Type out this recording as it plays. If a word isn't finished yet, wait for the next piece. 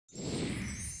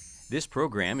This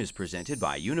program is presented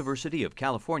by University of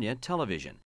California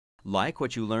Television. Like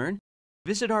what you learn?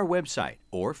 Visit our website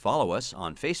or follow us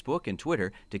on Facebook and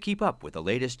Twitter to keep up with the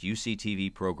latest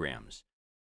UCTV programs.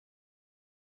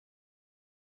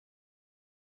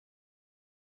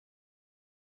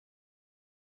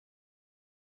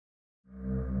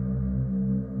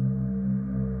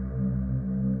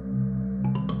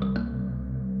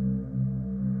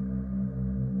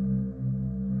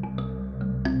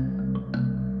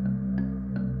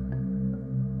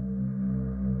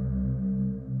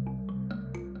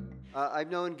 I've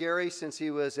known Gary since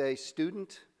he was a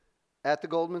student at the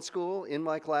Goldman School in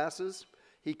my classes.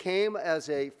 He came as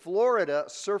a Florida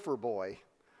surfer boy,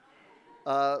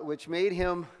 which made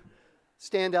him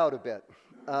stand out a bit.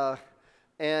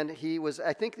 And he was,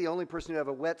 I think, the only person to have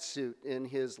a wetsuit in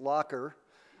his locker,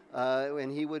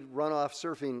 and he would run off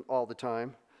surfing all the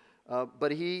time.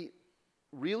 But he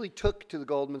really took to the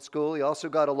Goldman School. He also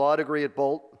got a law degree at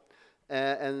Bolt.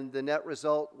 And the net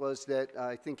result was that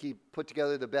I think he put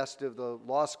together the best of the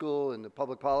law school and the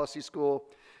public policy school.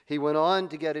 He went on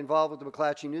to get involved with the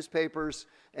McClatchy newspapers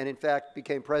and, in fact,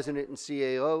 became president and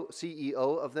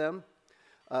CEO of them.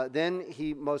 Then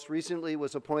he most recently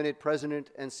was appointed president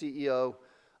and CEO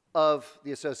of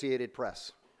the Associated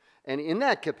Press. And in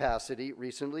that capacity,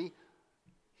 recently,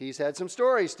 he's had some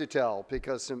stories to tell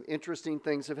because some interesting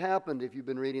things have happened, if you've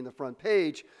been reading the front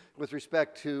page, with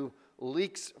respect to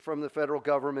leaks from the federal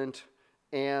government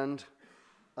and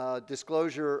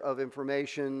disclosure of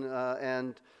information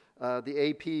and the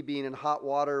AP being in hot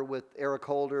water with Eric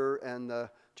Holder and the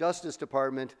Justice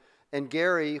Department, and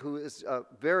Gary, who is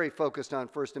very focused on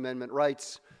First Amendment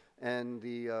rights and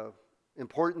the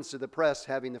importance of the press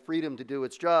having the freedom to do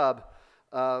its job,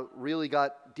 really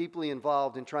got deeply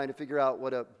involved in trying to figure out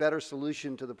what a better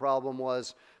solution to the problem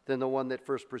was than the one that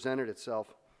first presented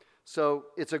itself. So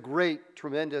it's a great,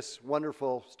 tremendous,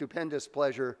 wonderful, stupendous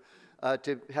pleasure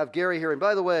to have Gary here. And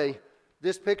by the way,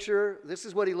 this picture, this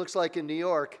is what he looks like in New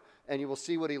York, and you will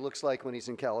see what he looks like when he's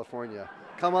in California.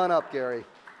 Come on up, Gary.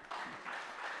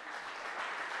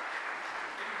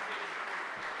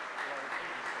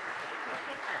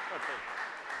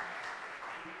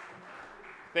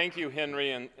 Thank you,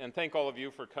 Henry, and thank all of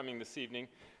you for coming this evening.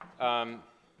 I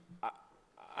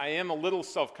am a little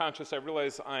self-conscious. I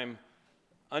realize I'm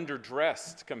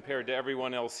underdressed compared to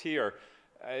everyone else here.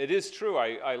 It is true,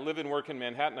 I live and work in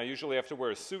Manhattan. I usually have to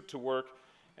wear a suit to work,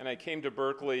 and I came to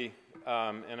Berkeley,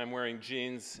 and I'm wearing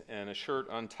jeans and a shirt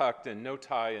untucked and no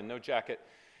tie and no jacket.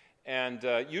 And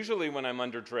usually when I'm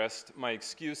underdressed, my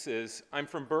excuse is, I'm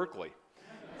from Berkeley.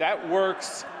 That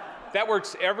works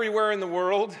everywhere in the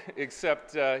world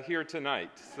except here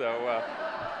tonight. So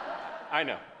I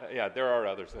know, yeah, there are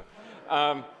others.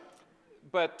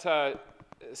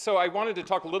 So I wanted to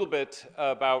talk a little bit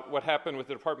about what happened with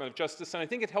the Department of Justice, and I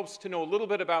think it helps to know a little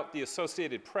bit about the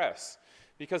Associated Press,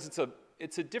 because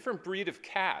it's a different breed of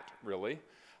cat, really.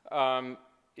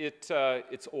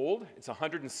 It's old. It's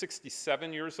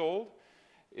 167 years old.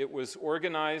 It was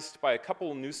organized by a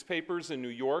couple of newspapers in New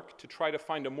York to try to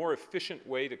find a more efficient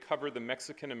way to cover the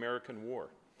Mexican-American War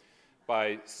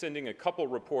by sending a couple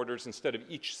reporters instead of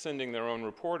each sending their own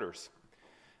reporters.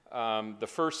 The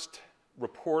first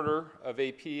reporter of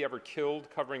AP ever killed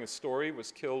covering a story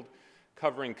was killed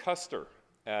covering Custer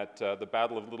at the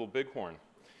Battle of Little Bighorn.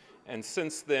 And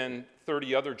since then,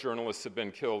 30 other journalists have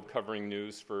been killed covering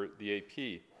news for the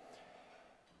AP.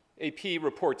 AP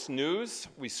reports news.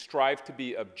 We strive to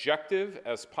be objective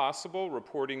as possible,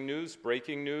 reporting news,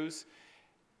 breaking news,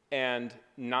 and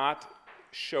not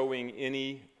showing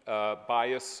any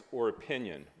bias or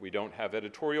opinion. We don't have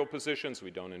editorial positions.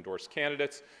 We don't endorse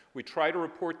candidates. We try to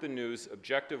report the news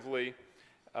objectively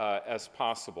as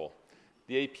possible.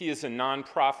 The AP is a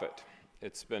nonprofit.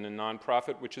 It's been a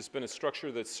nonprofit which has been a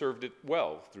structure that served it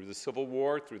well through the Civil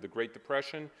War, through the Great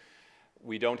Depression.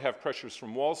 We don't have pressures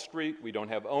from Wall Street. We don't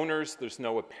have owners. There's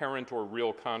no apparent or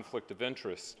real conflict of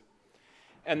interest.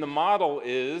 And the model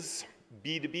is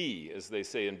B2B, as they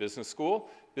say in business school,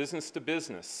 business to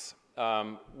business.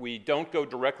 We don't go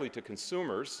directly to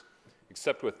consumers,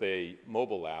 except with a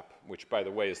mobile app, which, by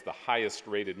the way, is the highest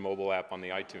rated mobile app on the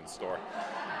iTunes store.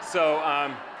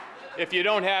 So if you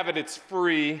don't have it, it's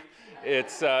free.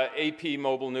 It's AP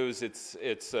Mobile News.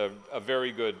 It's a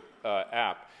very good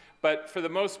app. But for the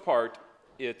most part,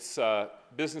 it's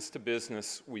business to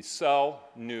business. We sell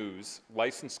news,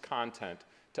 licensed content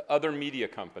to other media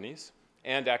companies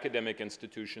and academic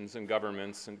institutions and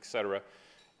governments, et cetera,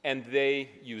 and they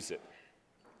use it.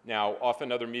 Now,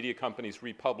 often other media companies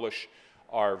republish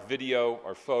our video,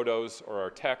 our photos, or our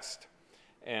text,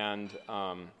 and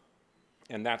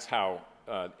that's how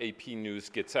AP news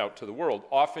gets out to the world.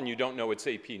 Often you don't know it's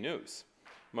AP news.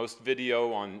 Most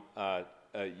video on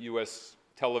US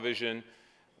television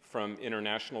from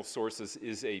international sources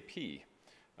is AP.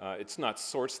 It's not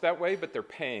sourced that way, but they're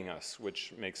paying us,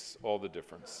 which makes all the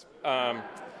difference.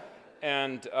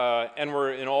 And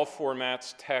we're in all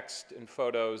formats, text and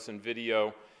photos and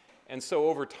video. And so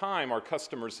over time, our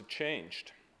customers have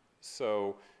changed.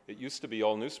 So it used to be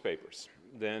all newspapers,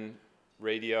 then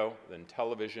radio, then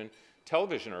television.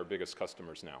 Television are our biggest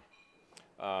customers now.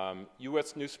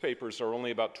 US newspapers are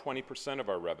only about 20% of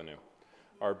our revenue.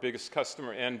 Our biggest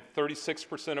customer, and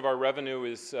 36% of our revenue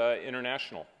is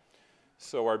international.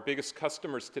 So our biggest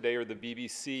customers today are the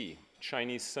BBC,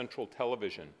 Chinese Central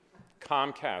Television,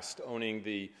 Comcast owning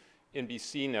the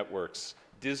NBC networks,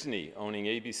 Disney owning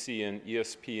ABC and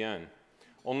ESPN,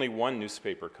 only one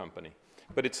newspaper company.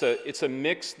 But it's a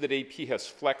mix that AP has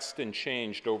flexed and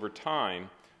changed over time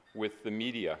with the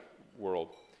media world.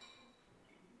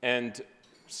 And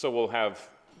so we'll have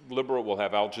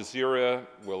Al Jazeera,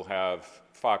 we'll have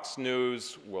Fox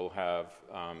News, we'll have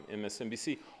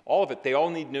MSNBC, all of it, they all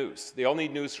need news. They all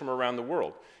need news from around the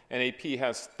world. And AP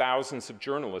has thousands of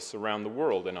journalists around the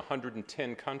world in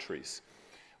 110 countries.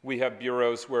 We have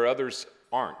bureaus where others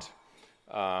aren't.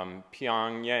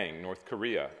 Pyongyang, North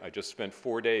Korea. I just spent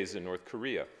 4 days in North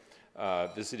Korea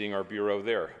visiting our bureau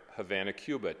there. Havana,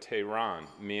 Cuba, Tehran,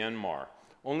 Myanmar.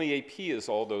 Only AP is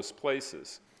all those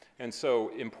places. And so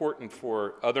important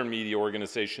for other media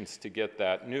organizations to get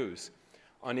that news.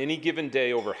 On any given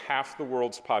day, over half the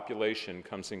world's population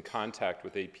comes in contact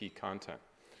with AP content,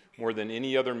 more than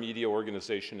any other media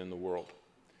organization in the world.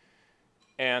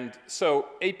 And so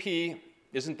AP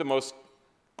isn't the most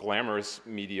glamorous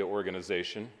media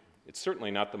organization. It's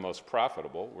certainly not the most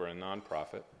profitable. We're a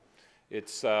nonprofit.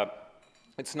 It's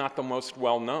not the most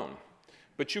well-known.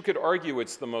 But you could argue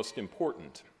it's the most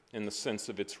important in the sense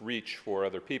of its reach for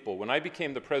other people. When I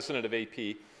became the president of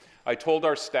AP, I told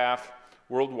our staff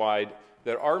worldwide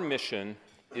that our mission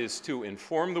is to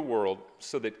inform the world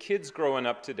so that kids growing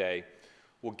up today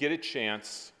will get a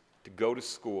chance to go to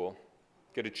school,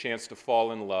 get a chance to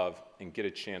fall in love, and get a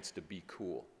chance to be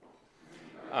cool.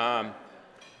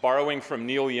 Borrowing from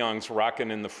Neil Young's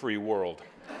Rockin' in the Free World.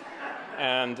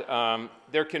 And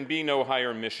there can be no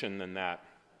higher mission than that.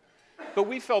 But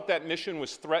we felt that mission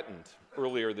was threatened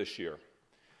earlier this year.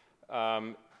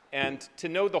 And to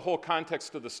know the whole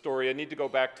context of the story, I need to go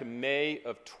back to May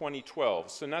of 2012.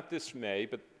 So not this May,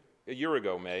 but a year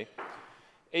ago May.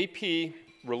 AP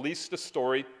released a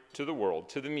story to the world,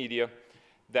 to the media,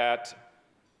 that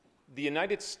the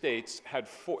United States had,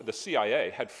 the CIA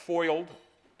had foiled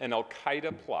an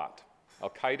Al-Qaeda plot,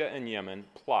 Al-Qaeda in Yemen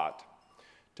plot,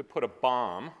 to put a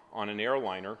bomb on an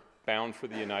airliner bound for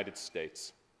the United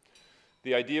States.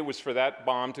 The idea was for that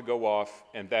bomb to go off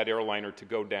and that airliner to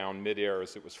go down midair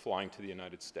as it was flying to the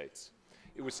United States.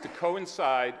 It was to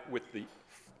coincide with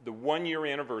the one-year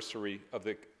anniversary of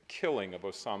the killing of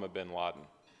Osama bin Laden.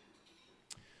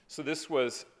 So this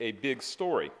was a big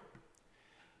story.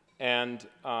 And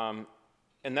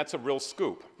that's a real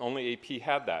scoop. Only AP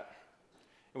had that.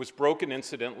 It was broken,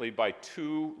 incidentally, by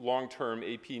 2 long-term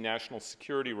AP national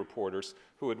security reporters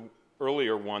who had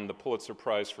earlier won the Pulitzer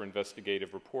Prize for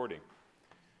investigative reporting.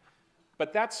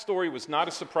 But that story was not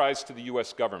a surprise to the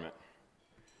US government.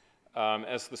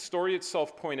 As the story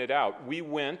itself pointed out, we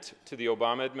went to the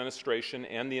Obama administration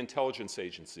and the intelligence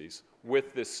agencies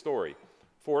with this story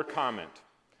for comment.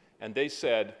 And they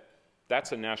said,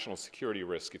 that's a national security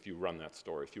risk if you run that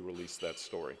story, if you release that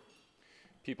story.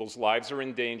 People's lives are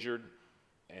endangered,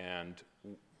 and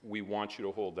we want you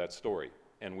to hold that story.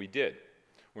 And we did.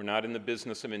 We're not in the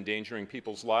business of endangering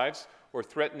people's lives or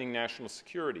threatening national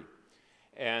security.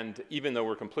 And even though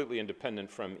we're completely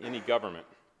independent from any government,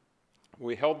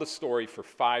 we held the story for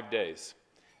 5 days.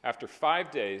 After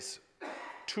 5 days,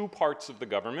 2 parts of the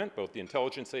government, both the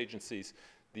intelligence agencies,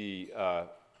 the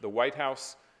White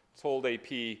House, told AP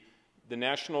the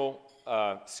national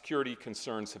security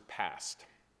concerns have passed.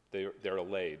 They're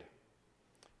allayed.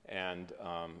 And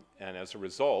as a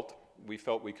result, we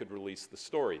felt we could release the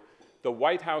story. The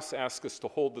White House asked us to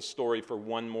hold the story for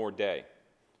 1 more day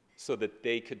so that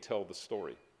they could tell the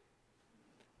story.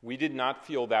 We did not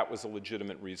feel that was a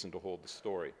legitimate reason to hold the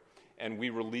story, and we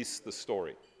released the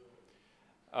story.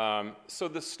 So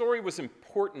the story was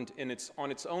important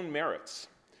on its own merits,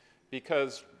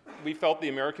 because we felt the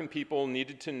American people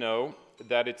needed to know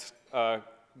that,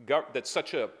 that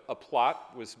such a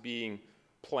plot was being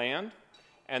planned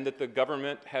and that the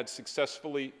government had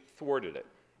successfully thwarted it.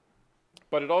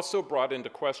 But it also brought into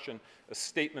question a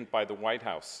statement by the White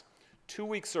House. 2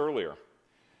 weeks earlier,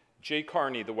 Jay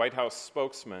Carney, the White House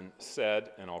spokesman,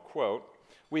 said, and I'll quote,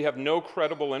 We have no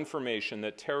credible information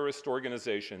that terrorist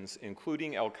organizations,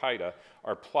 including Al-Qaeda,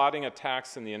 are plotting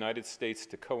attacks in the United States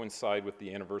to coincide with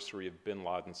the anniversary of bin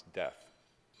Laden's death.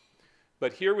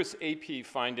 But here was AP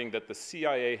finding that the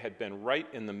CIA had been right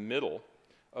in the middle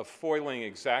of foiling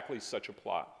exactly such a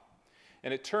plot.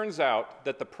 And it turns out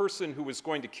that the person who was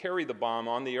going to carry the bomb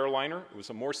on the airliner, it was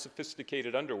a more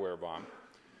sophisticated underwear bomb,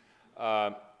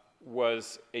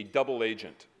 was a double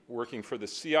agent working for the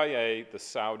CIA, the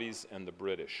Saudis, and the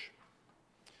British.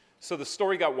 So the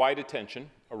story got wide attention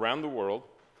around the world,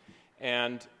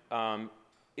 and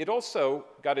it also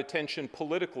got attention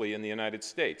politically in the United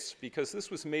States, because this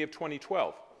was May of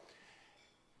 2012.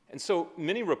 And so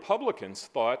many Republicans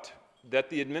thought that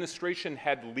the administration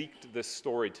had leaked this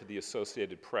story to the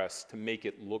Associated Press to make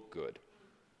it look good,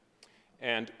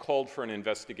 and called for an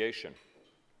investigation.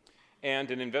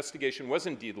 And an investigation was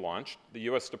indeed launched. The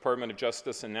US Department of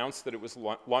Justice announced that it was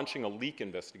launching a leak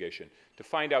investigation to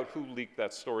find out who leaked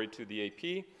that story to the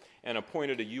AP, and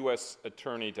appointed a US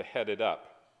attorney to head it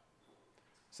up.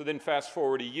 So then fast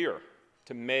forward a year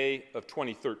to May of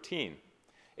 2013.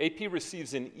 AP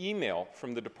receives an email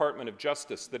from the Department of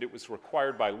Justice that it was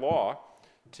required by law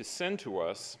to send to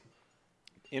us,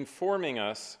 informing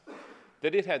us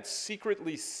that it had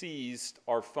secretly seized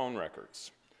our phone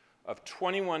records of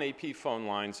 21 AP phone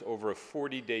lines over a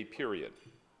 40-day period.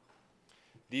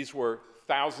 These were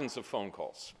thousands of phone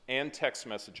calls and text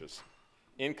messages,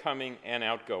 incoming and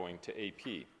outgoing to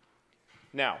AP.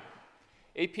 Now,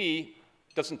 AP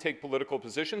doesn't take political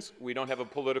positions. We don't have a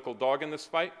political dog in this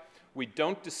fight. We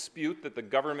don't dispute that the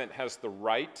government has the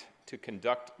right to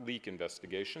conduct leak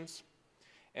investigations.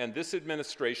 And this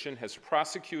administration has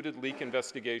prosecuted leak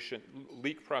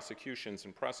prosecutions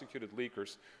and prosecuted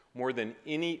leakers more than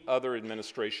any other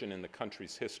administration in the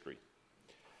country's history.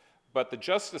 But the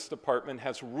Justice Department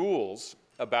has rules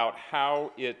about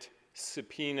how it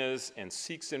subpoenas and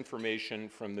seeks information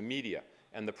from the media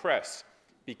and the press,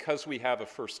 because we have a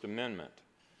First Amendment.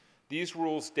 These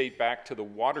rules date back to the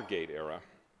Watergate era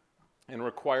and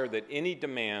require that any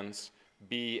demands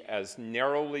be as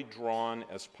narrowly drawn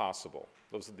as possible.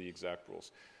 Those are the exact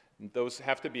rules. Those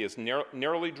have to be as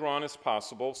narrowly drawn as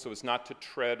possible so as not to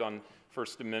tread on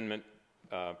First Amendment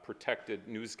protected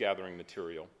news gathering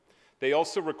material. They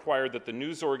also require that the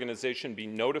news organization be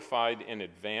notified in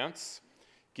advance,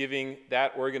 giving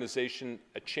that organization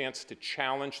a chance to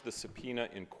challenge the subpoena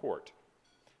in court,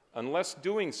 unless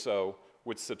doing so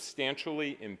would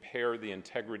substantially impair the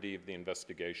integrity of the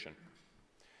investigation.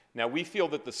 Now, we feel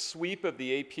that the sweep of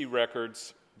the AP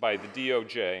records by the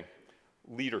DOJ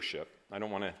leadership, I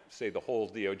don't want to say the whole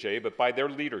DOJ, but by their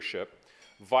leadership,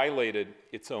 violated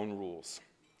its own rules.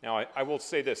 Now, I will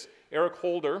say this. Eric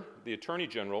Holder, the Attorney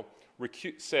General,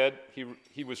 said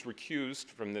he was recused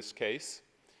from this case.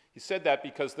 He said that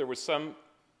because there was some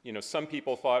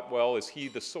people thought, well, is he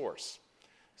the source?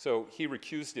 So he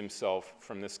recused himself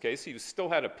from this case. He still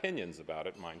had opinions about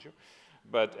it, mind you,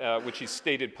 but, which he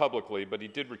stated publicly, but he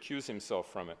did recuse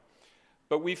himself from it.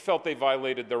 But we felt they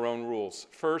violated their own rules.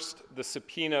 First, the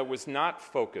subpoena was not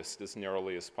focused as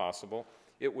narrowly as possible.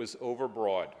 It was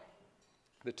overbroad.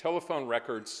 The telephone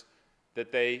records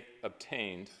that they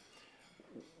obtained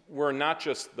were not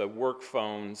just the work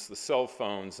phones, the cell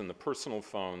phones, and the personal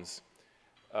phones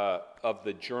of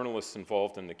the journalists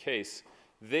involved in the case.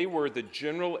 They were the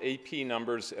general AP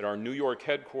numbers at our New York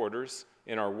headquarters,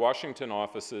 in our Washington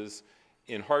offices,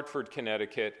 in Hartford,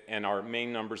 Connecticut, and our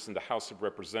main numbers in the House of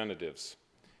Representatives,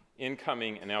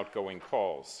 incoming and outgoing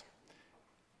calls.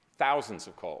 Thousands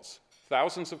of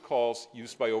calls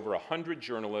used by over 100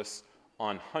 journalists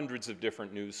on hundreds of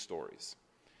different news stories.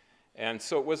 And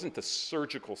so it wasn't the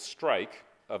surgical strike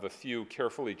of a few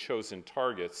carefully chosen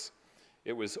targets.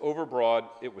 It was overbroad,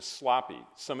 it was sloppy.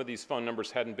 Some of these phone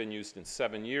numbers hadn't been used in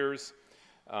 7 years.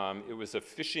 It was a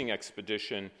fishing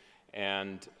expedition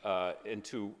and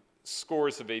into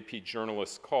scores of AP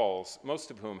journalists' calls, most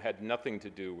of whom had nothing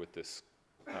to do with this,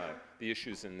 the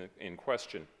issues in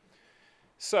question.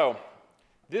 So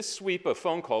this sweep of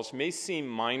phone calls may seem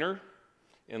minor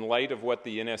in light of what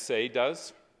the NSA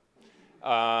does,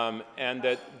 and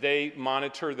that they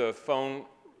monitor the phone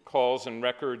calls and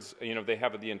records. They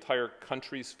have the entire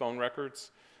country's phone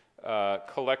records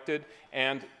collected,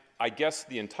 and I guess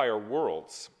the entire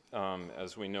world's,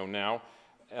 as we know now.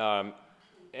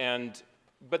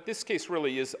 But this case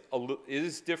really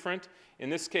is different. In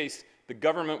this case, the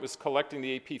government was collecting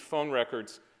the AP phone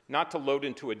records not to load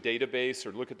into a database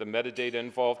or look at the metadata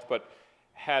involved, but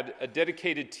had a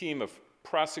dedicated team of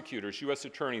prosecutors, U.S.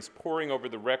 attorneys, poring over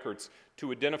the records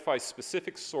to identify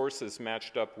specific sources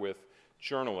matched up with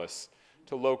journalists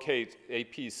to locate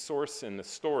AP's source in the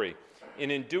story.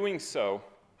 And in doing so,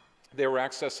 They were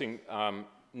accessing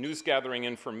news-gathering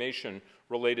information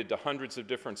related to hundreds of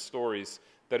different stories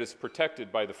that is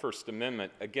protected by the First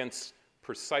Amendment against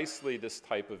precisely this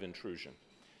type of intrusion.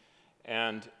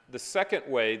 And the second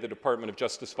way the Department of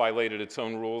Justice violated its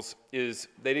own rules is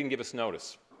they didn't give us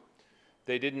notice.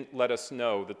 They didn't let us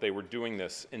know that they were doing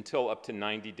this until up to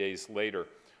 90 days later,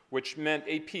 which meant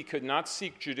AP could not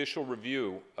seek judicial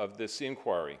review of this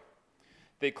inquiry.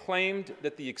 They claimed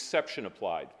that the exception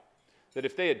applied, that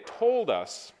if they had told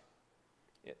us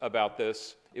about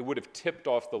this, it would have tipped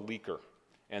off the leaker,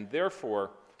 and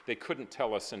therefore they couldn't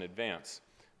tell us in advance.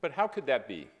 But how could that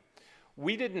be?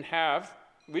 We didn't have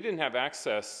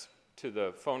access to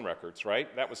the phone records,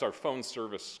 right? That was our phone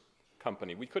service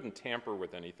company. We couldn't tamper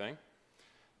with anything.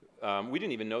 We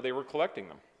didn't even know they were collecting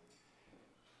them.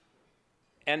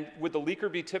 And would the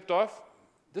leaker be tipped off?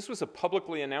 This was a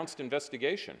publicly announced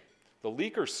investigation. The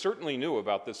leaker certainly knew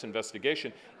about this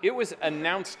investigation. It was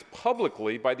announced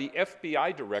publicly by the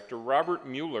FBI director, Robert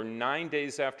Mueller, 9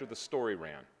 days after the story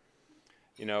ran.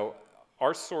 You know,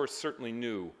 our source certainly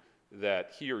knew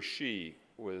that he or she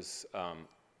was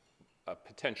a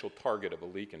potential target of a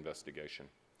leak investigation.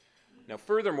 Now,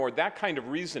 furthermore, that kind of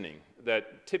reasoning,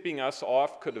 that tipping us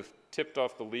off could have tipped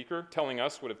off the leaker, telling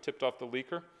us would have tipped off the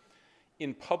leaker,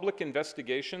 in public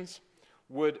investigations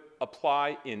would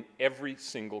apply in every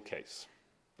single case.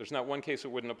 There's not one case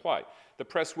it wouldn't apply. The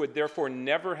press would therefore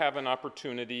never have an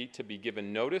opportunity to be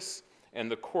given notice, and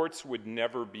the courts would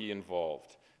never be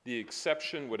involved. The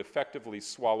exception would effectively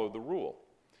swallow the rule.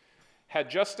 Had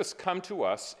justice come to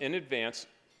us in advance,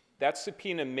 that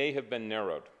subpoena may have been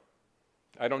narrowed.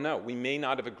 I don't know. We may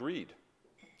not have agreed.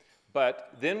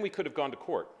 But then we could have gone to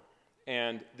court,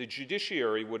 and the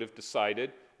judiciary would have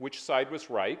decided which side was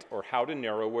right, or how to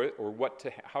narrow it, or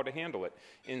how to handle it.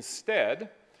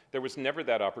 Instead, there was never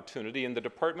that opportunity, and the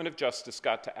Department of Justice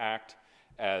got to act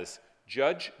as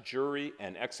judge, jury,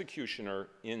 and executioner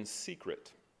in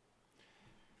secret.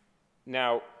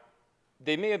 Now,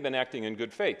 they may have been acting in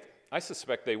good faith. I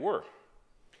suspect they were.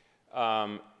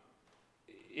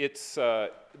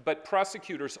 But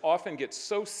prosecutors often get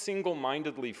so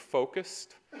single-mindedly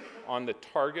focused on the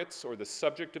targets or the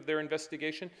subject of their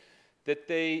investigation that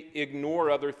they ignore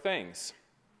other things,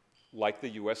 like the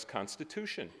US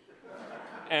Constitution.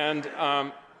 And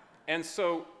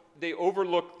so they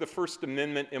overlook the First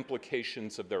Amendment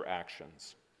implications of their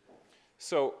actions.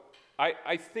 So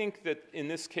I think that in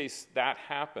this case that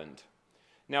happened.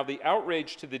 Now, the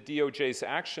outrage to the DOJ's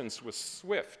actions was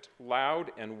swift,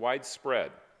 loud, and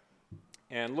widespread.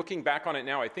 And looking back on it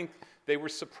now, I think they were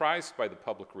surprised by the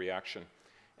public reaction.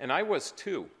 And I was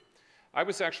too. I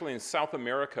was actually in South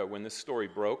America when this story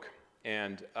broke,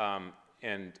 and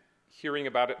hearing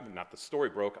about it, not the story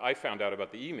broke, I found out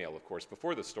about the email, of course,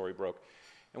 before the story broke.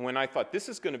 And when I thought, this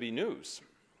is going to be news.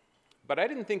 But I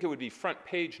didn't think it would be front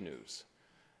page news.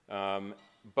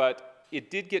 But it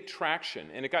did get traction,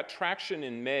 and it got traction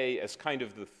in May as kind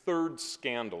of the third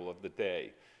scandal of the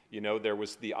day. You know, there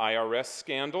was the IRS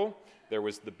scandal, there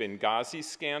was the Benghazi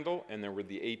scandal, and there were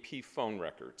the AP phone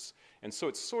records. And so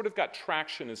it sort of got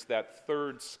traction as that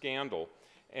third scandal,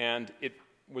 and it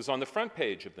was on the front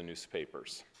page of the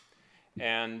newspapers.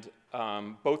 And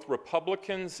both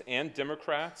Republicans and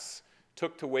Democrats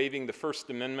took to waving the First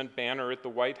Amendment banner at the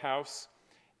White House.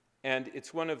 And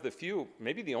it's one of the few,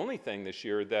 maybe the only thing this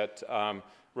year that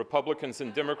Republicans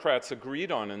and Democrats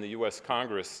agreed on in the US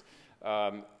Congress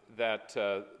that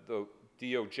the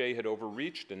DOJ had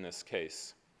overreached in this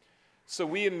case. So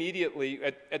we immediately,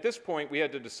 at this point, we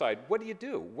had to decide, what do you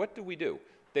do? What do we do?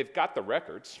 They've got the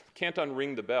records, can't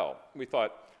unring the bell. We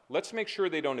thought, let's make sure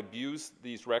they don't abuse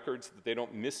these records, that they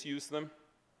don't misuse them,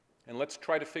 and let's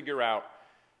try to figure out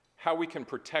how we can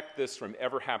protect this from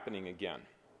ever happening again.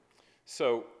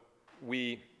 So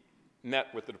we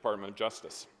met with the Department of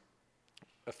Justice,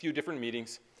 a few different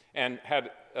meetings, and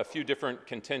had a few different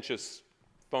contentious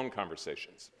phone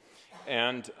conversations.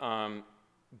 And,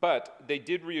 but they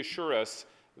did reassure us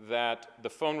that the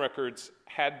phone records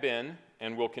had been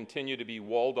and will continue to be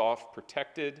walled off,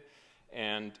 protected,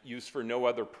 and used for no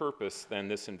other purpose than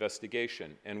this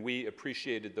investigation. And we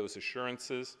appreciated those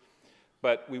assurances,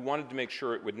 but we wanted to make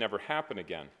sure it would never happen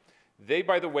again. They,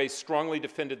 by the way, strongly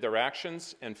defended their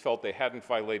actions and felt they hadn't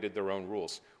violated their own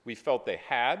rules. We felt they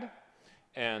had,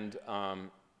 and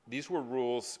these were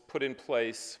rules put in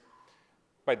place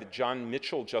by the John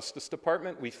Mitchell Justice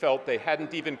Department. We felt they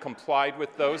hadn't even complied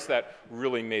with those. That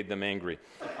really made them angry.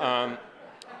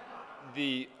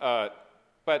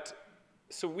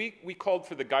 So we called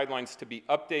for the guidelines to be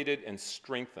updated and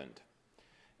strengthened,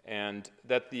 and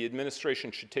that the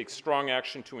administration should take strong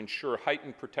action to ensure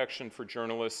heightened protection for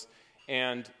journalists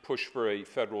and push for a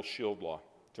federal shield law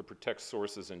to protect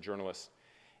sources and journalists.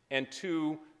 And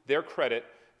to their credit,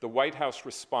 the White House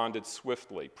responded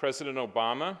swiftly. President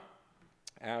Obama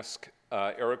asked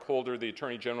Eric Holder, the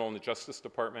Attorney General in the Justice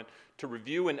Department, to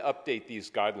review and update these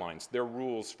guidelines, their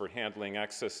rules for handling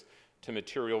access to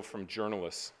material from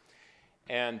journalists.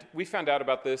 And we found out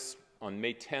about this on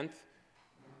May 10th.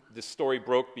 This story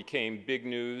broke, became big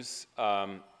news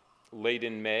late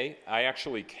in May. I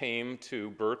actually came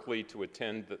to Berkeley to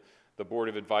attend the Board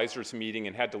of Advisors meeting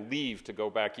and had to leave to go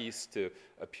back east to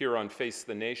appear on Face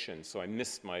the Nation. So I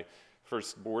missed my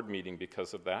first board meeting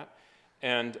because of that.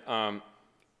 But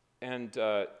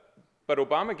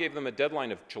Obama gave them a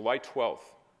deadline of July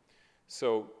 12th.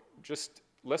 So just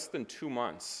less than 2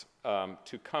 months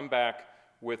to come back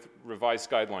with revised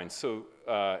guidelines. So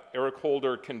Eric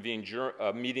Holder convened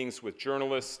meetings with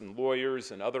journalists and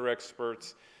lawyers and other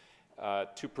experts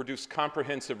to produce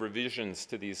comprehensive revisions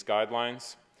to these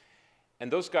guidelines.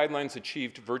 And those guidelines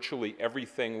achieved virtually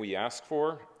everything we asked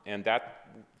for, and that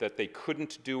they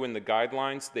couldn't do in the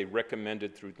guidelines, they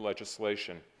recommended through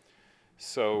legislation.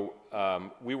 So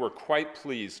we were quite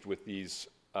pleased with these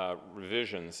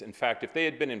revisions. In fact, if they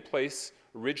had been in place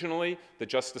originally, the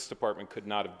Justice Department could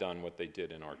not have done what they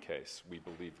did in our case. We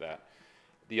believe that.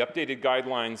 The updated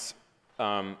guidelines,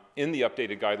 in the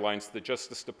updated guidelines, the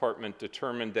Justice Department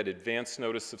determined that advance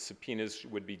notice of subpoenas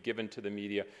would be given to the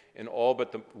media in all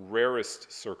but the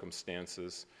rarest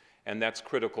circumstances. And that's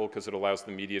critical because it allows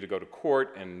the media to go to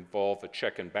court and involve a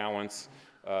check and balance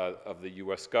of the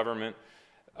US government.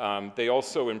 They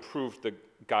also improved the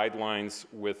guidelines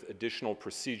with additional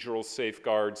procedural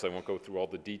safeguards. I won't go through all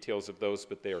the details of those,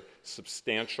 but they are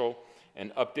substantial,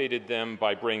 and updated them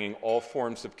by bringing all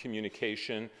forms of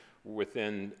communication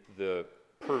within the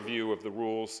purview of the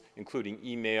rules, including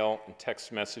email and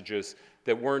text messages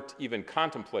that weren't even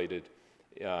contemplated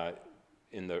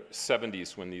in the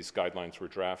 70s when these guidelines were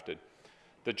drafted.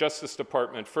 The Justice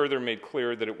Department further made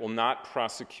clear that it will not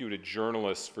prosecute a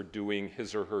journalist for doing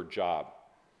his or her job,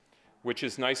 which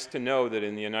is nice to know that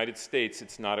in the United States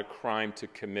it's not a crime to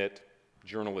commit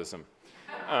journalism.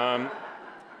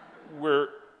 We're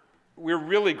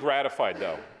really gratified,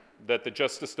 though, that the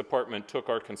Justice Department took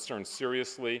our concerns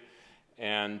seriously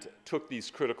and took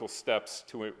these critical steps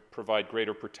to provide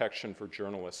greater protection for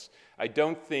journalists. I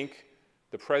don't think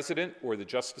the President or the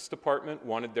Justice Department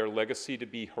wanted their legacy to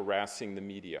be harassing the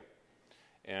media,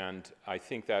 and I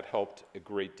think that helped a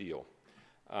great deal.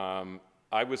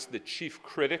 I was the chief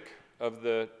critic of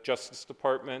the Justice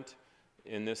Department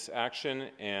in this action,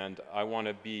 and I want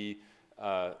to be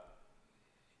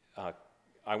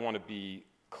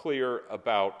clear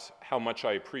about how much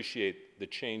I appreciate the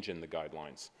change in the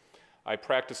guidelines. I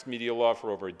practiced media law for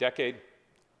over a decade.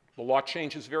 The law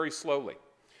changes very slowly.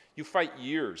 You fight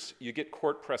years, you get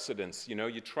court precedents,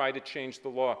 you try to change the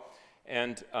law,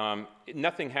 and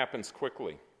nothing happens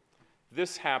quickly.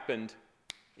 This happened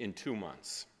in 2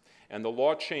 months. And the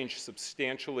law changed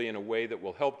substantially in a way that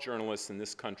will help journalists in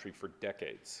this country for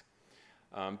decades.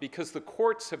 Because the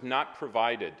courts have not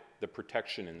provided the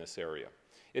protection in this area.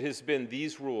 It has been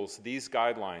these rules, these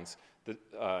guidelines that,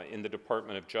 in the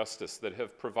Department of Justice that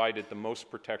have provided the most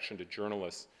protection to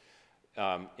journalists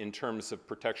in terms of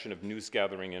protection of news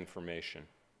gathering information.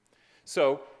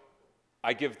 So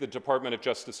I give the Department of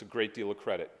Justice a great deal of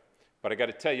credit. But I got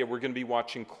to tell you, we're going to be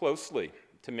watching closely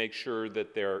to make sure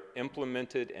that they're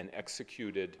implemented and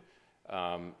executed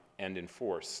and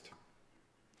enforced.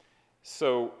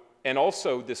 So, and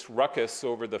also this ruckus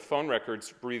over the phone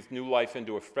records breathed new life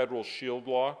into a federal shield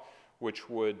law, which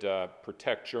would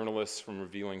protect journalists from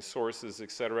revealing sources,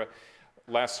 et cetera.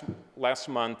 Last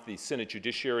month, the Senate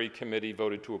Judiciary Committee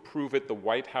voted to approve it. The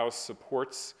White House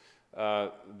supports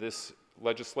this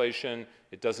legislation.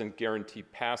 It doesn't guarantee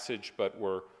passage, but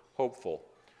we're hopeful.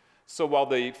 So while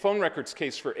the phone records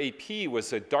case for AP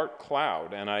was a dark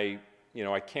cloud, and I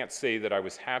can't say that I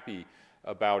was happy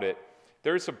about it,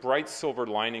 there's a bright silver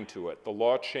lining to it. The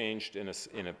law changed in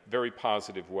a very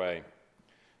positive way.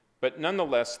 But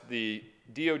nonetheless, the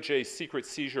DOJ secret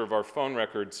seizure of our phone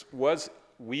records was,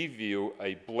 we view,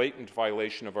 a blatant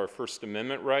violation of our First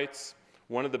Amendment rights,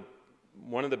 one of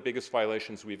the biggest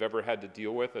violations we've ever had to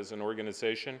deal with as an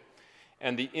organization.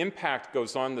 And the impact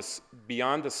goes on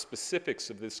beyond the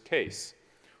specifics of this case.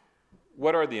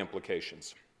 What are the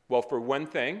implications? Well, for one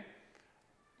thing,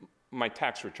 my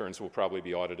tax returns will probably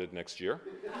be audited next year.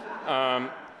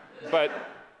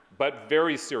 But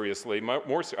very seriously,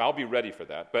 I'll be ready for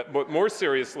that. But more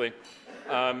seriously,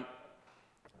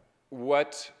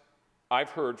 what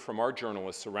I've heard from our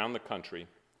journalists around the country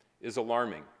is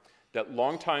alarming. That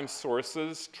longtime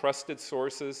sources, trusted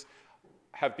sources,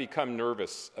 have become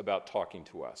nervous about talking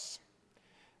to us,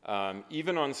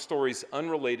 even on stories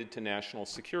unrelated to national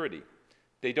security.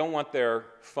 They don't want their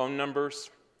phone numbers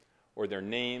or their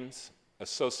names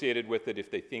associated with it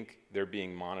if they think they're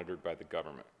being monitored by the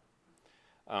government.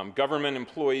 Government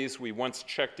employees we once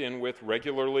checked in with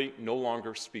regularly no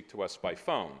longer speak to us by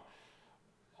phone.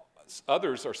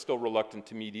 Others are still reluctant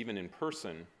to meet even in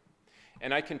person.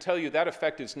 And I can tell you that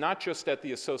effect is not just at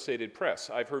the Associated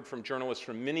Press. I've heard from journalists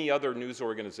from many other news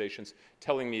organizations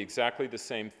telling me exactly the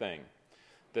same thing,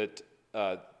 that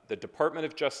the Department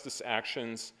of Justice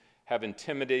actions have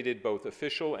intimidated both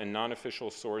official and non-official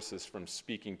sources from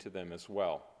speaking to them as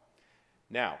well.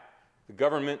 Now, the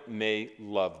government may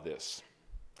love this,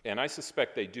 and I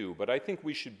suspect they do, but I think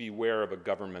we should beware of a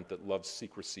government that loves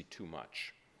secrecy too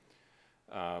much.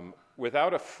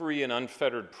 Without a free and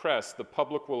unfettered press, the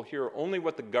public will hear only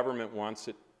what the government wants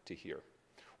it to hear.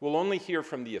 We'll only hear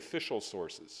from the official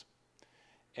sources.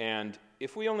 And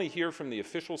if we only hear from the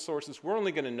official sources, we're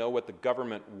only going to know what the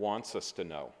government wants us to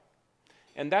know.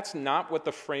 And that's not what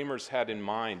the framers had in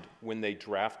mind when they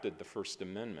drafted the First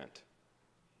Amendment.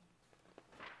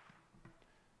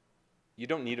 You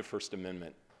don't need a First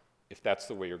Amendment if that's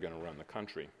the way you're going to run the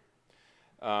country.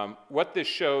 What this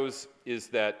shows is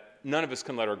that none of us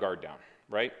can let our guard down,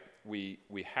 right? We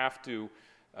have to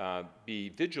be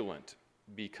vigilant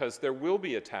because there will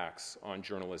be attacks on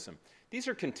journalism. These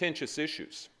are contentious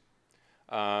issues.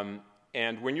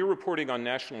 And when you're reporting on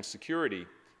national security,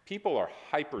 people are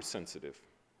hypersensitive.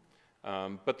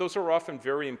 But those are often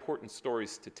very important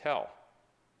stories to tell.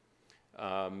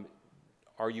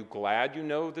 Are you glad you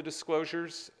know the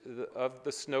disclosures of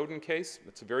the Snowden case?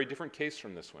 It's a very different case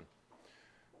from this one.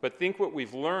 But think what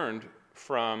we've learned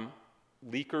from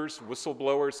leakers,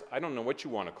 whistleblowers, I don't know what you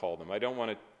want to call them. I don't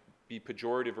want to be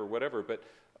pejorative or whatever, but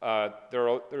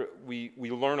we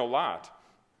learn a lot.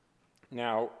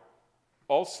 Now,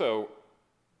 also,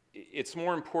 it's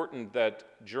more important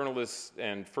that journalists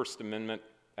and First Amendment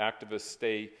activists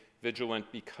stay vigilant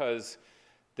because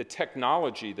the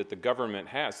technology that the government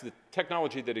has, the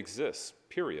technology that exists,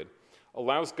 period,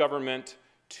 allows government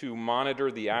to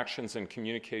monitor the actions and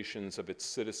communications of its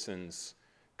citizens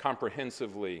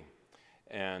comprehensively.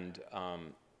 And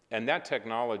that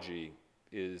technology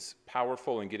is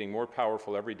powerful and getting more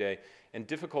powerful every day and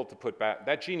difficult to put back.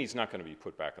 That genie's not going to be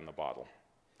put back in the bottle.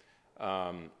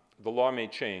 The law may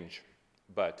change,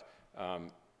 but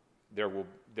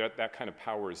that kind of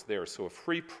power is there. So a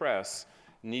free press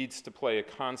needs to play a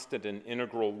constant and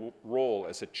integral role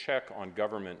as a check on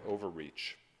government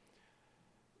overreach.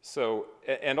 So,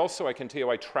 and also I can tell you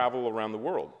I travel around the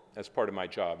world as part of my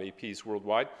job. AP's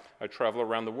worldwide. I travel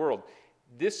around the world.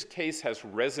 This case has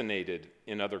resonated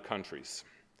in other countries.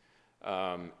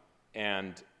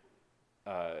 And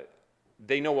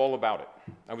they know all about it.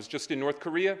 I was just in North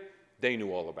Korea. They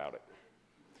knew all about it.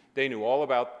 They knew all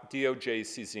about DOJ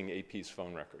seizing AP's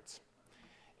phone records.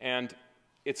 And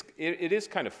it is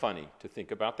kind of funny to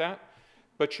think about that.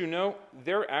 But you know,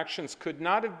 their actions could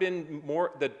not have been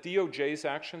more, the DOJ's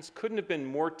actions couldn't have been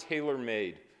more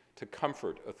tailor-made to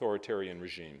comfort authoritarian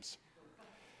regimes.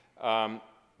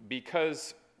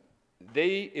 Because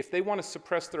if they want to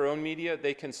suppress their own media,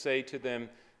 they can say to them,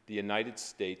 the United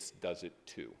States does it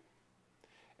too.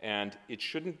 And it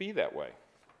shouldn't be that way.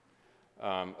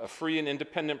 A free and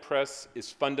independent press is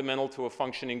fundamental to a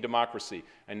functioning democracy.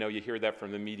 I know you hear that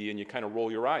from the media and you kind of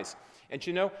roll your eyes. And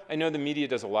you know, I know the media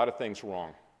does a lot of things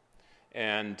wrong.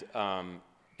 And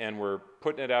we're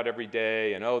putting it out every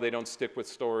day, and oh, they don't stick with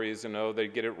stories, and oh, they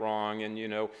get it wrong, and you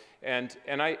know, and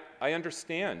I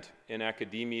understand in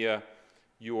academia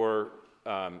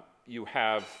you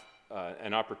have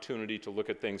an opportunity to look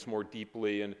at things more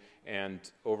deeply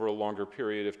and over a longer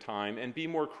period of time and be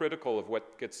more critical of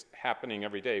what gets happening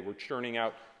every day. We're churning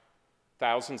out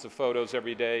thousands of photos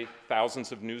every day,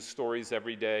 thousands of news stories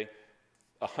every day,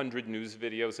 100 news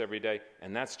videos every day,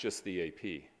 and that's just the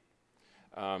AP.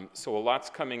 So a lot's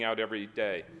coming out every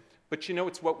day. But you know,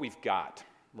 it's what we've got,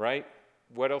 right?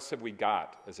 What else have we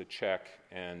got as a check,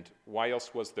 and why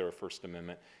else was there a First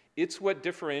Amendment? It's what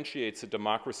differentiates a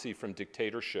democracy from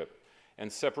dictatorship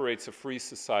and separates a free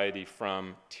society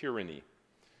from tyranny.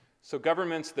 So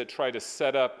governments that try to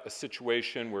set up a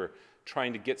situation where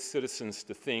trying to get citizens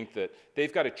to think that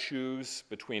they've got to choose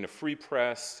between a free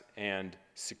press and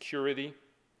security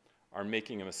are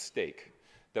making a mistake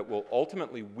that will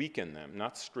ultimately weaken them,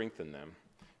 not strengthen them,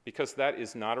 because that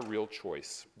is not a real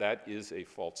choice. That is a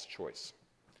false choice.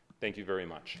 Thank you very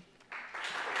much.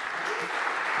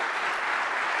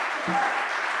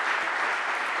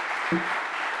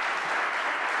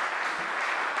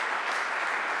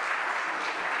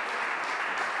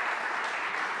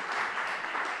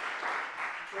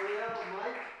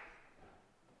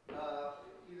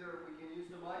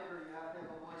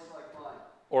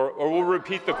 we'll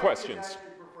repeat the questions.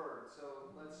 So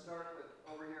let's start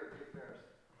with over here at Cape Ferris.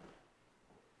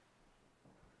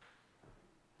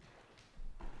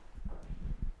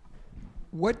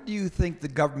 What do you think the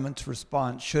government's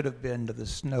response should have been to the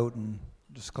Snowden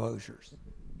disclosures?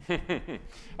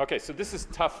 Okay, so this is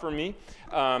tough for me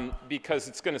because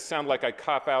it's going to sound like I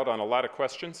cop out on a lot of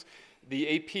questions.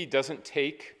 The AP doesn't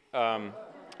take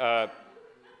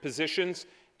positions,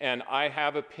 and I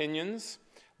have opinions,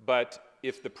 but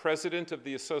if the president of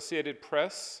the Associated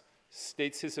Press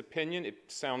states his opinion, it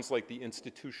sounds like the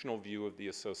institutional view of the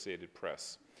Associated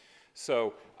Press.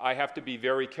 So I have to be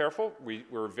very careful. We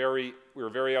were very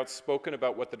outspoken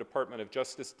about what the Department of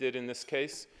Justice did in this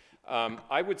case.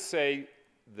 I would say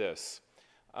this.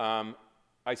 I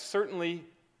certainly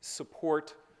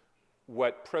support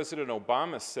what President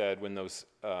Obama said when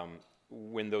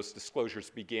those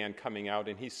disclosures began coming out,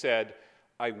 and he said,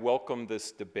 "I welcome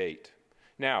this debate."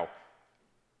 Now,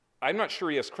 I'm not sure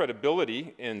he has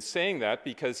credibility in saying that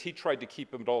because he tried to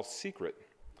keep it all secret.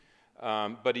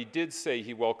 But he did say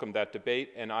he welcomed that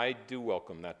debate, and I do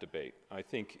welcome that debate. I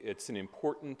think it's an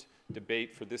important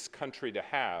debate for this country to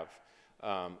have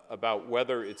about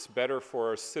whether it's better for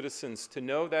our citizens to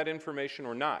know that information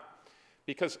or not.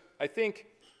 Because I think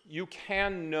you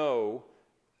can know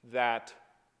that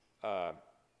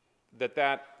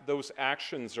those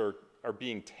actions are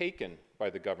being taken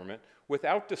by the government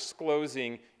without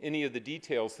disclosing any of the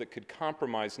details that could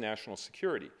compromise national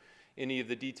security, any of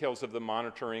the details of the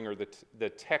monitoring or the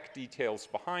tech details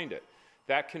behind it.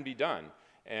 That can be done.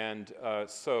 And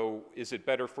so is it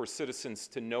better for citizens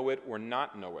to know it or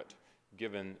not know it,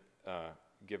 given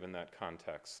that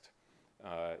context?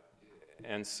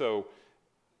 And so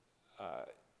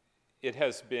it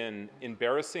has been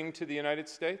embarrassing to the United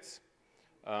States,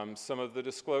 some of the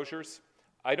disclosures.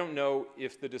 I don't know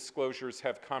if the disclosures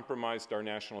have compromised our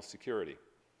national security.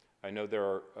 I know there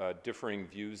are differing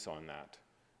views on that.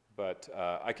 But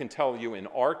I can tell you in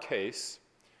our case,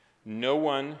 no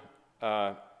one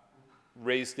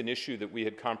raised an issue that we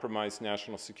had compromised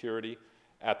national security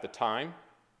at the time.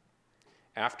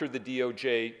 After the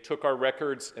DOJ took our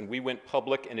records and we went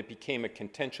public and it became a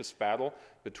contentious battle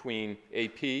between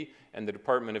AP and the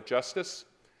Department of Justice,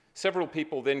 several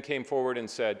people then came forward and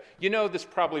said, you know, this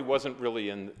probably wasn't really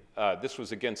this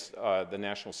was against the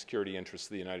national security interests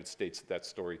of the United States that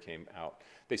story came out.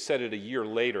 They said it a year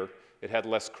later. It had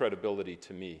less credibility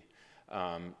to me.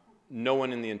 No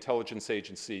one in the intelligence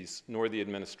agencies nor the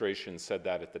administration said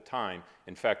that at the time.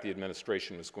 In fact, the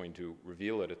administration was going to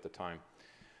reveal it at the time.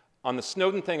 On the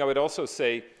Snowden thing, I would also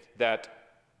say that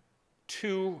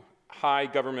two high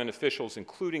government officials,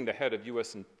 including the head of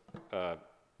U.S.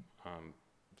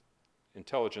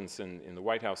 intelligence in the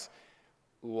White House,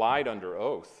 lied under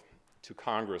oath to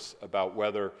Congress about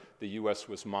whether the U.S.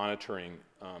 was monitoring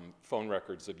phone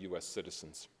records of U.S.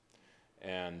 citizens.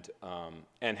 And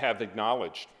have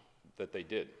acknowledged that they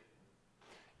did.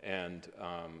 And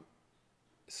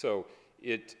so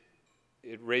it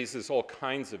raises all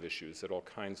kinds of issues at all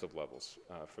kinds of levels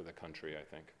for the country, I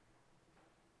think.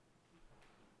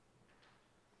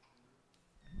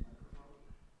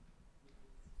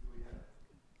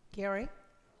 Gary?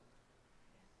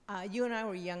 You and I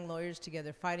were young lawyers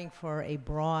together fighting for a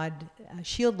broad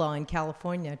shield law in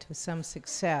California to some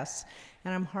success.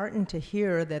 And I'm heartened to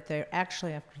hear that there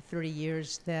actually, after 30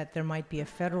 years, that there might be a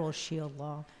federal shield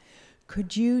law.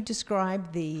 Could you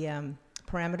describe the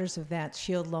parameters of that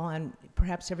shield law? And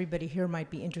perhaps everybody here might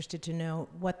be interested to know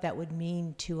what that would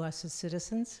mean to us as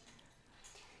citizens.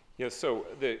 Yes, so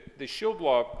the shield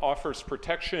law offers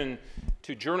protection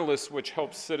to journalists, which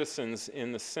helps citizens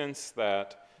in the sense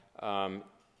that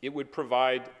it would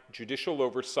provide judicial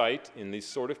oversight in these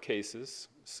sort of cases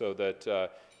so that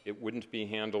it wouldn't be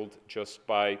handled just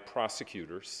by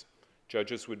prosecutors.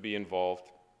 Judges would be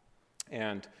involved.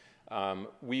 And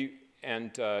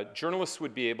journalists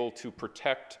would be able to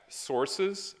protect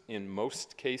sources in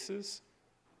most cases.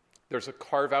 There's a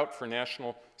carve-out for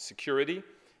national security.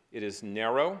 It is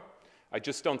narrow. I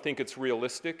just don't think it's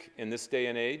realistic in this day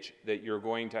and age that you're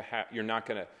not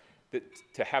going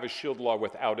to have a shield law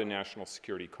without a national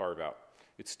security carve-out.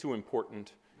 It's too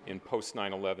important in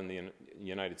post-9/11 the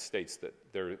United States that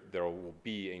there will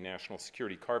be a national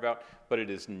security carve-out, but it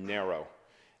is narrow.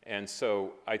 And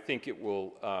so I think it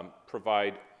will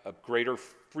provide a greater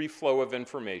free flow of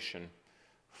information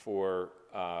for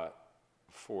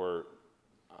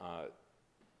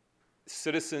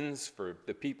citizens, for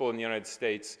the people in the United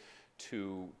States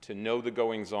to know the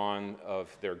goings-on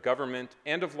of their government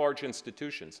and of large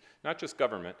institutions, not just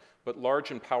government, but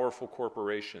large and powerful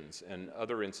corporations and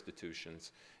other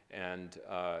institutions, and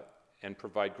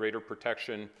provide greater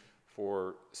protection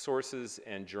for sources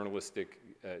and journalistic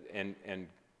and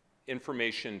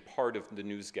information part of the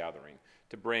news gathering,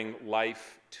 to bring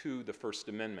life to the First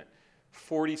Amendment.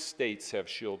 40 states have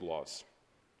shield laws.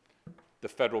 The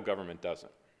federal government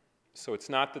doesn't. So it's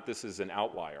not that this is an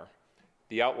outlier.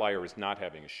 The outlier is not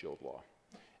having a shield law.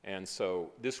 And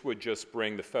so this would just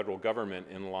bring the federal government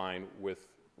in line with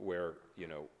where,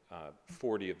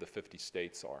 40 of the 50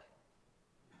 states are.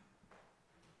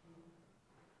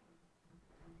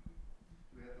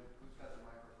 Who's got the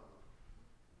microphone?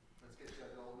 Let's get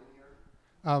Judge Goldman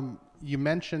here. You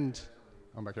mentioned,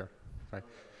 back here. Sorry.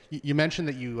 You mentioned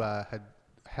that you had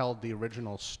held the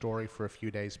original story for a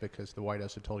few days because the White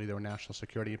House had told you there were national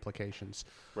security implications.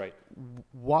 Right.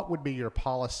 What would be your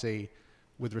policy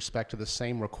with respect to the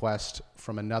same request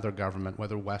from another government,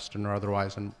 whether Western or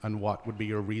otherwise, and what would be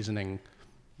your reasoning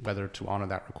whether to honor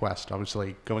that request?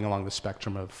 Obviously, going along the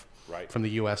spectrum of from the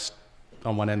U.S.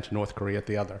 on one end to North Korea at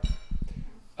the other.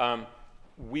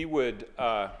 We would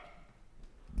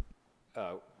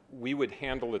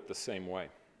handle it the same way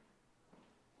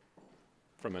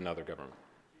from another government.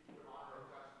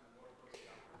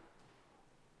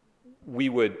 We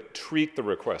would treat the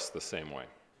request the same way.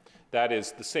 That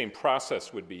is, the same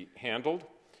process would be handled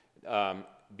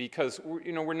because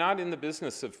we're not in the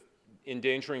business of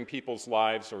endangering people's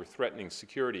lives or threatening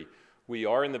security. We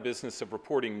are in the business of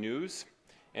reporting news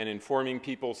and informing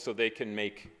people so they can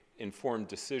make informed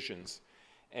decisions.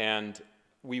 And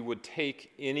we would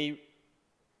take any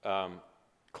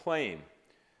claim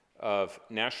of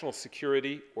national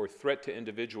security or threat to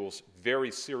individuals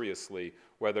very seriously,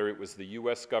 whether it was the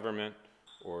US government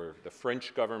or the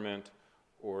French government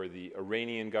or the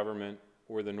Iranian government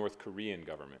or the North Korean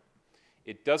government.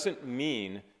 It doesn't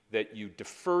mean that you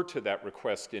defer to that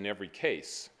request in every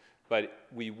case, but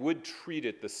we would treat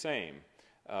it the same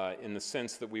in the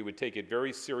sense that we would take it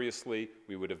very seriously,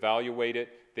 we would evaluate it,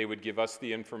 they would give us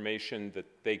the information that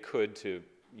they could to,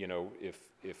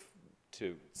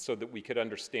 so that we could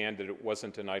understand that it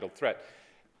wasn't an idle threat.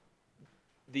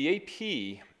 The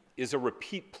AP is a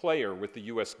repeat player with the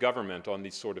US government on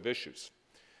these sort of issues.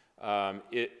 And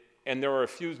there are a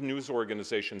few news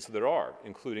organizations that are,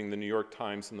 including the New York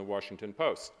Times and the Washington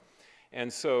Post.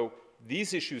 And so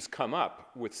these issues come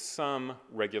up with some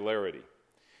regularity.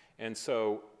 And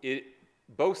so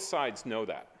both sides know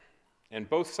that. And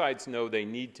both sides know they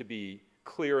need to be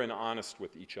clear and honest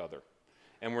with each other.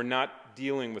 And we're not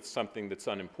dealing with something that's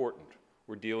unimportant.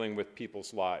 We're dealing with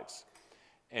people's lives.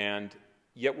 And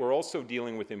yet we're also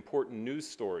dealing with important news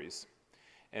stories.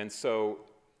 And so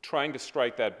trying to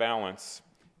strike that balance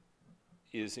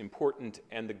is important.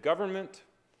 And the government,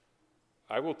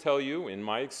 I will tell you, in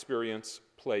my experience,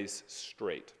 plays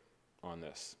straight on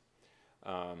this.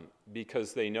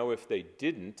 Because they know if they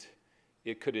didn't,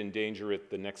 it could endanger it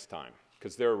the next time.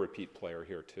 Because they're a repeat player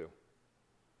here, too.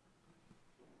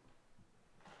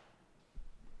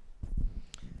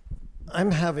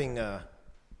 I'm having a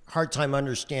hard time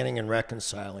understanding and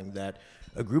reconciling that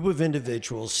a group of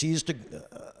individuals seized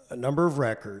a number of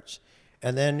records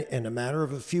and then in a matter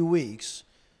of a few weeks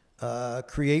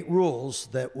create rules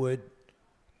that would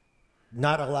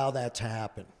not allow that to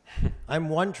happen. I'm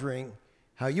wondering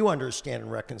how you understand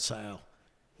and reconcile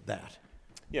that.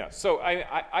 Yeah, so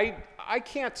I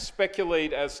can't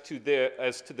speculate as to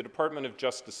the Department of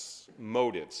Justice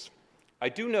motives. I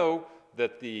do know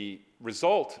that the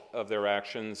result of their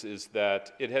actions is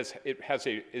that it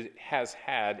has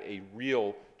had a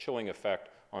real chilling effect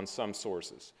on some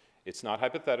sources. It's not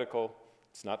hypothetical,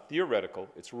 it's not theoretical,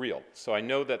 it's real. So I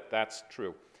know that that's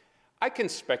true. I can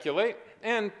speculate,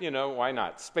 and why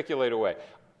not? Speculate away.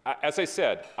 As I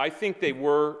said, I think they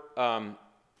were.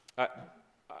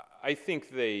 I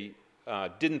think they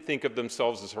didn't think of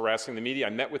themselves as harassing the media. I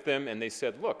met with them, and they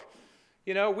said, "Look,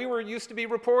 we used to be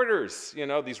reporters.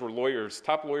 These were lawyers,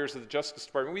 top lawyers of the Justice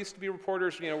Department. We used to be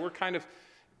reporters. We're kind of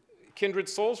kindred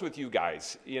souls with you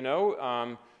guys. We're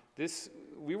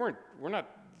not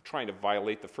trying to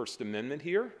violate the First Amendment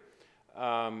here,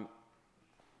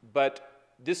 but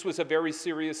this was a very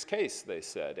serious case," they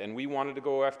said, "and we wanted to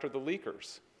go after the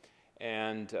leakers."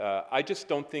 And I just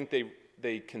don't think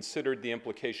they considered the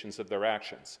implications of their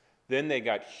actions. Then they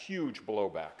got huge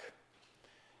blowback.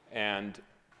 And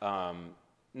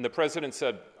the president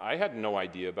said, "I had no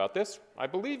idea about this. I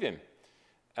believe him."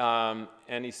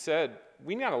 And he said,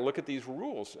 "We got to look at these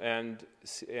rules and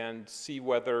see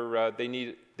whether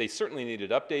they certainly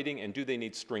needed updating, and do they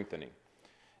need strengthening?"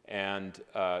 And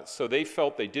so they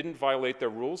felt they didn't violate their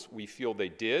rules. We feel they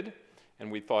did.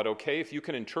 And we thought, okay, if you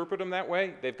can interpret them that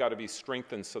way, they've got to be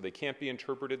strengthened so they can't be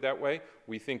interpreted that way.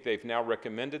 We think they've now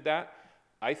recommended that.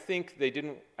 I think they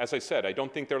didn't, as I said, I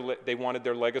don't think they wanted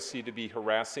their legacy to be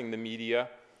harassing the media.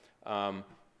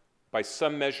 By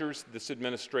some measures, this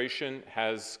administration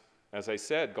has, as I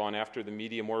said, gone after the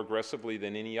media more aggressively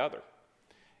than any other.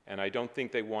 And I don't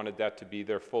think they wanted that to be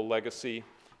their full legacy.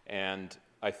 And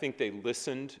I think they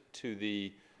listened to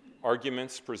the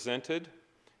arguments presented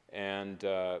and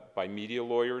by media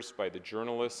lawyers, by the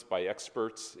journalists, by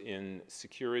experts in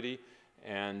security,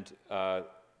 and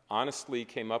honestly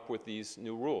came up with these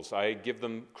new rules. I give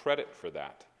them credit for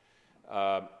that.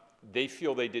 They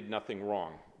feel they did nothing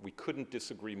wrong. We couldn't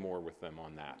disagree more with them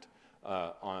on that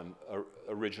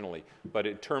originally. But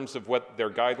in terms of what their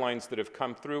guidelines that have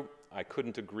come through, I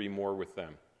couldn't agree more with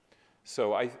them.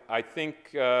 So I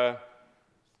think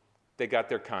they got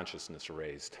their consciousness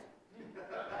raised.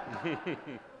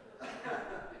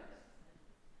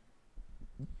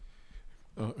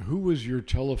 Who is your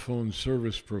telephone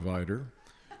service provider?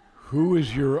 Who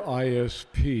is your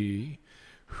ISP?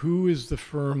 Who is the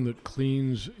firm that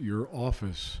cleans your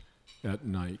office at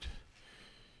night?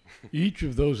 Each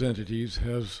of those entities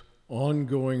has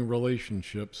ongoing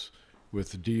relationships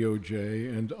with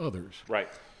DOJ and others. Right.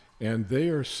 And they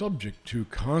are subject to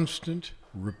constant,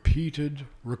 repeated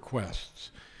requests.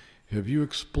 Have you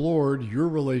explored your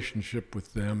relationship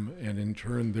with them and in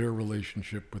turn their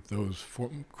relationship with those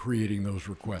creating those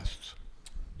requests?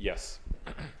 Yes.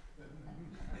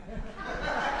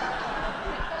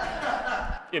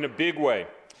 In a big way.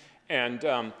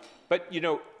 And, but you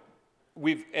know,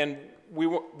 we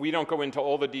don't go into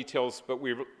all the details, but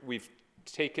we've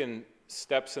taken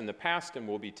steps in the past and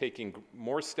we'll be taking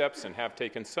more steps and have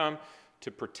taken some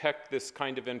to protect this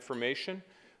kind of information.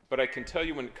 But I can tell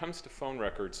you when it comes to phone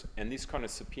records and these kind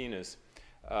of subpoenas,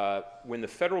 when the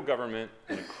federal government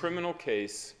in a criminal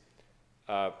case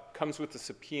comes with a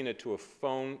subpoena to a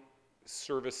phone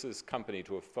services company,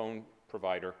 to a phone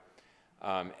provider,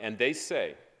 and they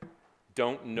say,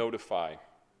 don't notify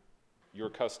your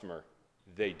customer,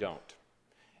 they don't.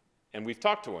 And we've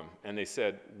talked to them, and they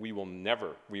said, we will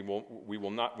never, we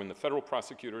will not, when the federal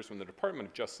prosecutors, when the Department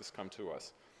of Justice come to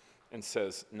us and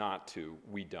says not to,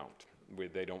 we don't.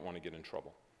 They don't want to get in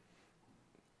trouble.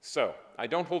 So I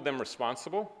don't hold them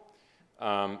responsible,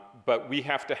 but we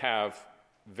have to have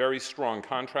very strong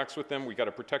contracts with them. We've got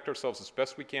to protect ourselves as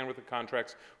best we can with the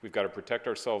contracts. We've got to protect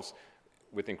ourselves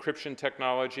with encryption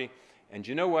technology. And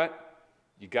you know what?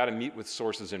 You got to meet with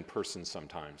sources in person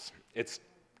sometimes. It's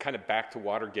kind of back to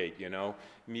Watergate, you know,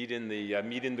 meet in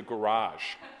the garage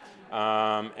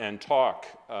and talk.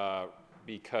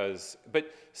 But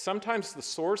sometimes the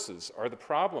sources are the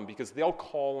problem because they'll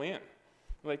call in,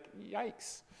 like,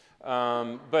 yikes.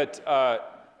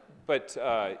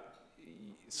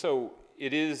 So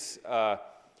it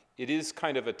is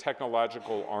kind of a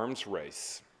technological arms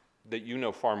race that you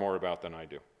know far more about than I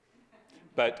do.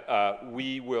 But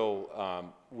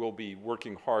we'll be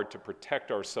working hard to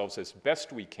protect ourselves as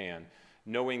best we can,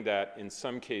 knowing that in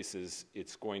some cases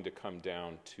it's going to come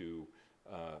down to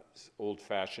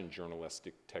old-fashioned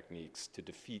journalistic techniques to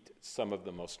defeat some of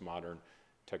the most modern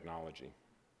technology.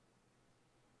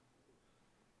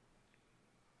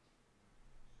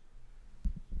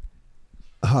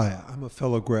 Hi, I'm a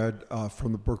fellow grad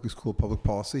from the Berkeley School of Public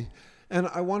Policy, and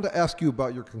I wanted to ask you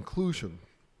about your conclusion,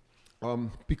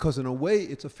 because in a way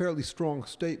it's a fairly strong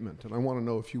statement, and I want to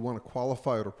know if you want to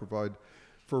qualify it or provide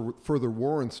for further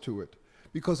warrants to it.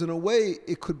 Because in a way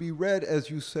it could be read as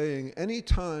you saying any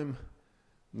time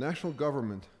national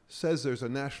government says there's a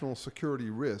national security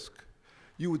risk,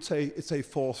 you would say it's a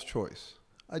false choice.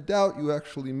 I doubt you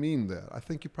actually mean that. I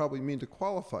think you probably mean to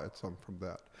qualify it some from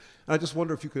that. And I just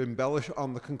wonder if you could embellish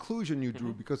on the conclusion you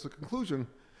drew, because the conclusion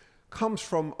comes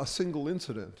from a single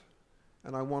incident,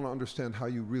 and I want to understand how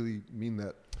you really mean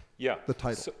that, yeah. The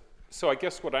title. So I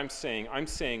guess what I'm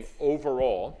saying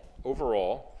overall,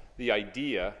 the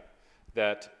idea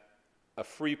that a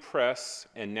free press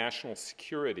and national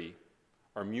security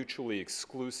are mutually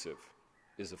exclusive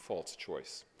is a false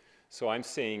choice. So I'm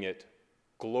saying it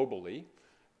globally.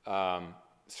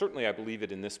 Certainly I believe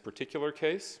it in this particular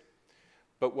case,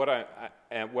 but what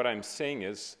I'm saying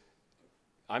is,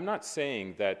 I'm not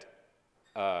saying that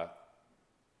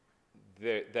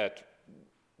that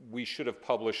we should have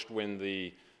published when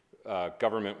the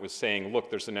government was saying, look,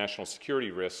 there's a national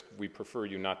security risk, we prefer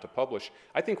you not to publish.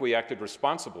 I think we acted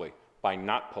responsibly by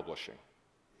not publishing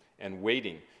and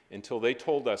waiting until they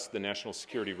told us the national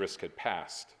security risk had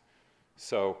passed.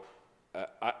 So,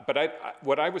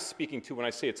 what I was speaking to when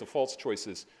I say it's a false choice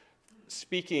is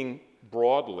speaking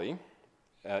broadly,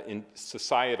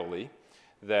 societally,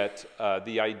 that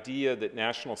the idea that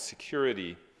national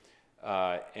security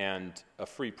and a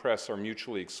free press are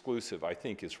mutually exclusive, I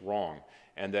think, is wrong.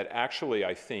 and that actually,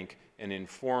 I think, an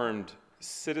informed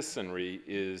citizenry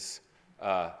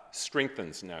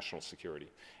strengthens national security.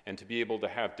 And to be able to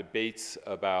have debates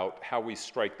about how we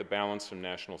strike the balance of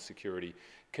national security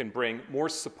can bring more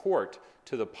support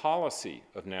to the policy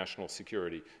of national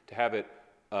security. To have it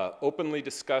openly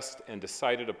discussed and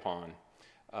decided upon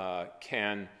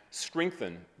can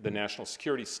strengthen the national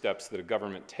security steps that a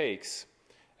government takes,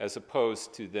 as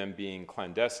opposed to them being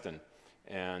clandestine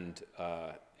and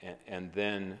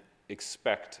then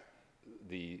expect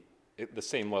the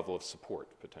same level of support,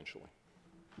 potentially.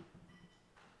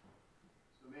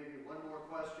 So maybe one more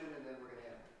question, and then we're going to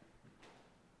end.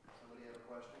 Somebody have a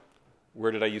question?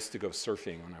 Where did I used to go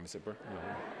surfing when I was at Berkeley?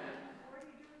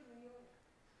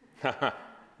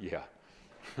 Yeah.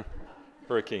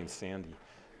 Hurricane Sandy.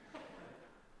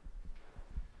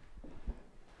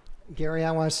 Gary,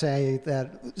 I want to say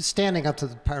that standing up to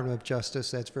the Department of Justice,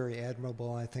 that's very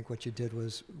admirable. I think what you did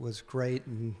was great,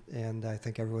 and I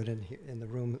think everyone in the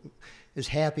room is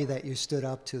happy that you stood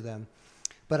up to them.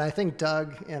 But I think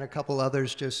Doug and a couple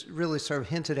others just really sort of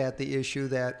hinted at the issue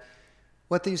that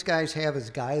what these guys have is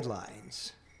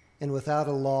guidelines. And without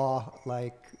a law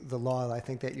like the law I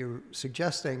think that you're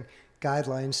suggesting,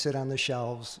 guidelines sit on the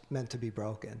shelves meant to be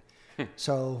broken.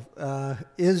 So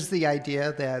is the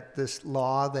idea that this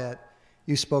law that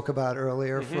you spoke about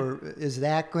earlier, is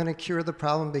that going to cure the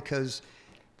problem? Because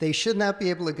they should not be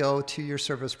able to go to your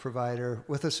service provider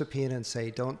with a subpoena and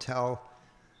say, don't tell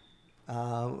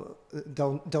the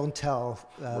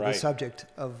subject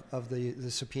of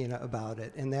the subpoena about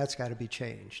it. And that's got to be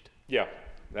changed. Yeah,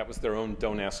 that was their own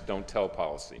don't ask, don't tell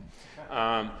policy.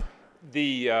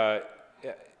 The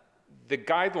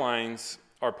guidelines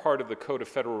are part of the Code of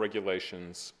Federal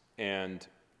Regulations, and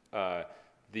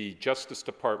the Justice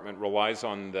Department relies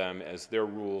on them as their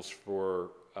rules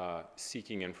for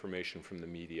seeking information from the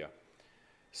media.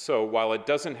 So while it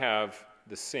doesn't have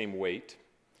the same weight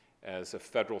as a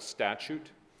federal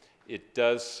statute, it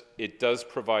does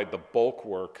provide the bulk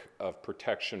work of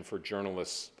protection for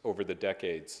journalists over the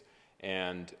decades,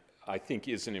 and I think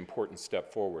is an important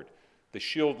step forward. The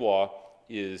SHIELD law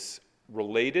is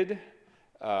related,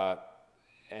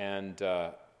 and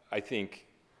I think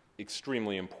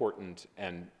extremely important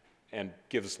and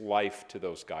gives life to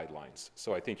those guidelines.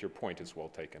 So I think your point is well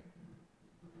taken.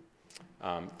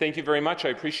 Thank you very much. I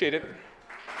appreciate it.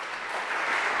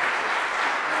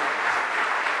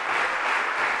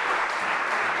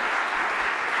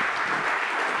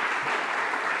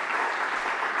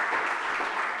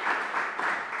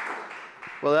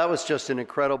 Well, that was just an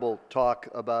incredible talk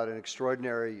about an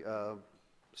extraordinary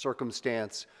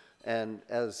circumstance. And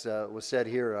as was said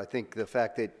here, I think the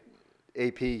fact that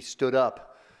AP stood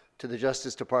up to the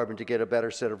Justice Department to get a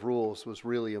better set of rules was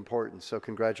really important. So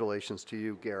congratulations to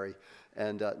you, Gary.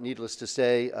 And needless to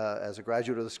say, as a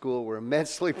graduate of the school, we're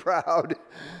immensely proud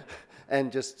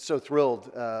and just so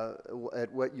thrilled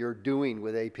at what you're doing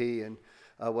with AP and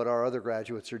what our other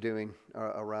graduates are doing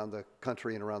around the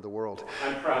country and around the world.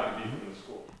 I'm proud to be from the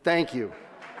school. Thank you.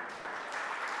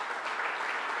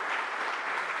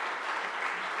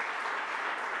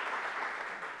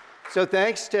 So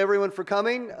thanks to everyone for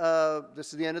coming.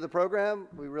 This is the end of the program.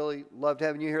 We really loved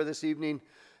having you here this evening.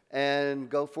 And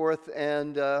go forth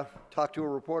and talk to a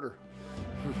reporter.